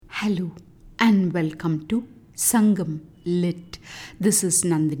Hello and welcome to Sangam Lit. This is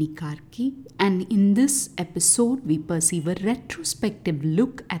Nandini Karki, and in this episode we perceive a retrospective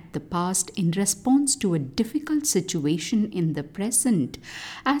look at the past in response to a difficult situation in the present,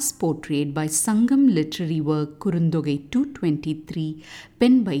 as portrayed by Sangam literary work Kurundogai 223,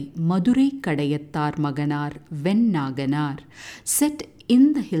 penned by Madurai Kadayattar Maganar Vennaganar, set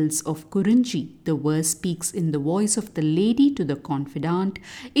in the hills of Kurunji. The verse speaks in the voice of the lady to the confidant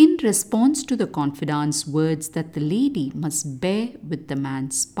in response to the confidant's words that the lady must bear with the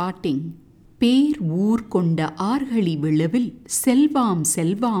man's parting. பேர் ஊர் கொண்ட ஆர்களி விழவில் செல்வாம்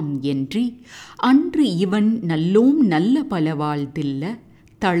செல்வாம் entry அன்று இவன் நல்லோம் நல்ல பலவாழ்தில்ல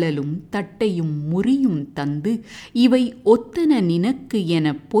தழலும் தட்டையும் முறியும் தந்து இவை ஒத்தன நினக்கு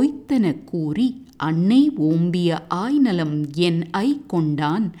என பொய்த்தன கூறி அன்னை ஓம்பிய ஆய்நலம் என் ஐ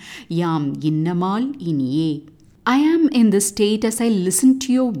கொண்டான் யாம் இன்னமால் இனியே. I am in this state as I listen to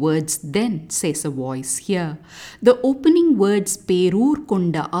your words then, says a voice here. The opening words Perur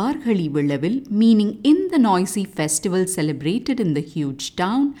Konda Argali Vilavil, meaning in the noisy festival celebrated in the huge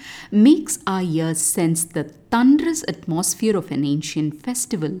town, makes our ears sense the thunderous atmosphere of an ancient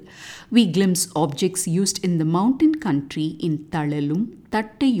festival. We glimpse objects used in the mountain country in Talalum,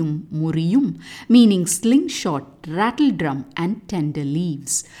 Tattayum, Muriyum, meaning slingshot, rattle drum and tender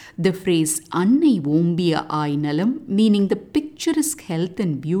leaves. The phrase Annai Vombiya Ainalam, meaning the picturesque health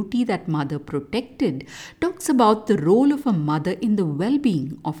and beauty that mother protected, talks about the role of a mother in the well-being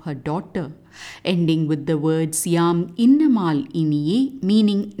of her daughter. Ending with the words Yam Innamal Iniye,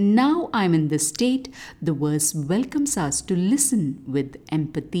 meaning now I'm in this state, the verse welcomes us to listen with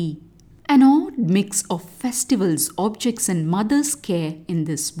empathy. An odd mix of festivals, objects and mother's care in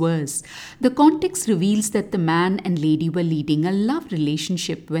this verse. The context reveals that the man and lady were leading a love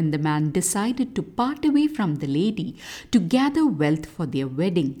relationship when the man decided to part away from the lady to gather wealth for their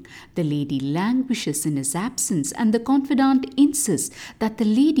wedding. The lady languishes in his absence and the confidant insists that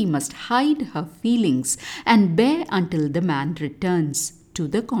the lady must hide her feelings and bear until the man returns. To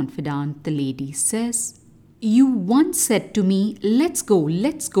the confidant, the lady says, "You once said to me, let's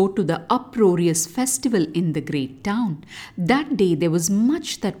go to the uproarious festival in the great town. That day there was much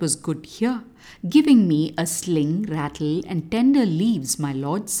that was good here. Giving me a sling, rattle and tender leaves, my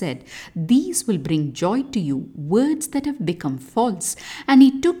lord said, these will bring joy to you, words that have become false. And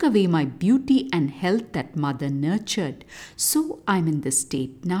he took away my beauty and health that mother nurtured. So I'm in this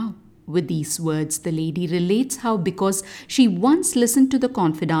state now." With these words, the lady relates how because she once listened to the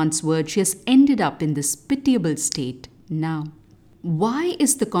confidant's word, she has ended up in this pitiable state now. Why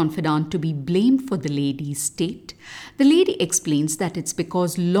is the confidant to be blamed for the lady's state? The lady explains that it's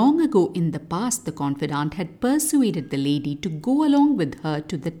because long ago in the past the confidant had persuaded the lady to go along with her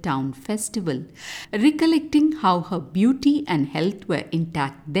to the town festival. Recollecting how her beauty and health were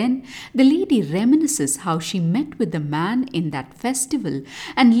intact then, the lady reminisces how she met with the man in that festival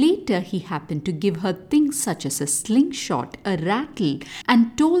and later he happened to give her things such as a slingshot, a rattle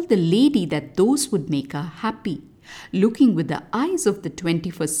and told the lady that those would make her happy. Looking with the eyes of the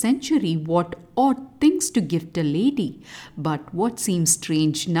 21st century, what odd things to gift a lady. But what seems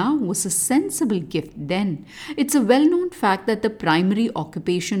strange now was a sensible gift then. It's a well-known fact that the primary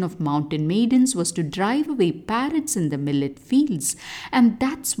occupation of mountain maidens was to drive away parrots in the millet fields, and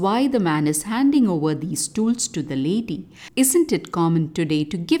that's why the man is handing over these tools to the lady. Isn't it common today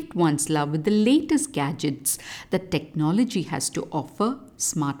to gift one's love with the latest gadgets that technology has to offer?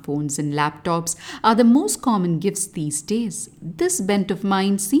 Smartphones and laptops are the most common gifts these days. This bent of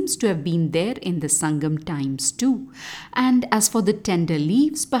mind seems to have been there in the Sangam times too. And as for the tender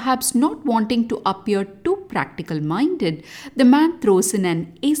leaves, perhaps not wanting to appear too practical-minded, the man throws in an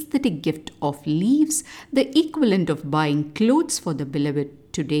aesthetic gift of leaves, the equivalent of buying clothes for the beloved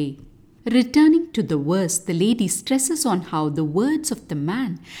today. Returning to the verse, the lady stresses on how the words of the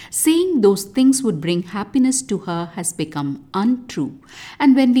man saying those things would bring happiness to her has become untrue.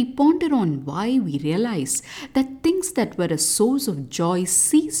 And when we ponder on why, we realize that things that were a source of joy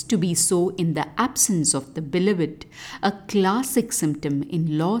cease to be so in the absence of the beloved, a classic symptom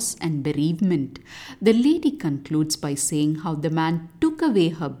in loss and bereavement. The lady concludes by saying how the man took away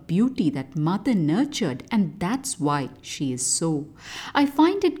her beauty that mother nurtured, and that's why she is so. I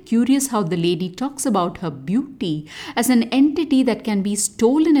find it curious how the lady talks about her beauty as an entity that can be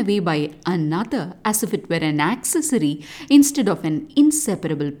stolen away by another, as if it were an accessory instead of an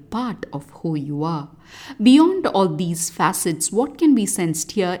inseparable part of who you are. Beyond all these facets, what can be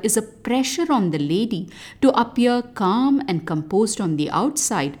sensed here is a pressure on the lady to appear calm and composed on the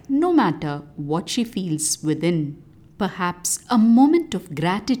outside, no matter what she feels within. perhaps a moment of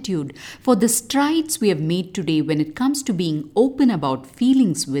gratitude for the strides we have made today when it comes to being open about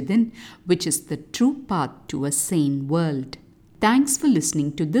feelings within, which is the true path to a sane world. Thanks for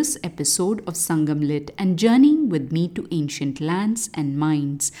listening to this episode of Sangam Lit and journeying with me to ancient lands and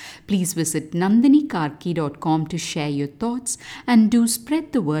minds. Please visit nandinikarki.com to share your thoughts and do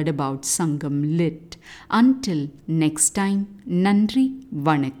spread the word about Sangam Lit. Until next time, Nandri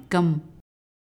Vanakkam.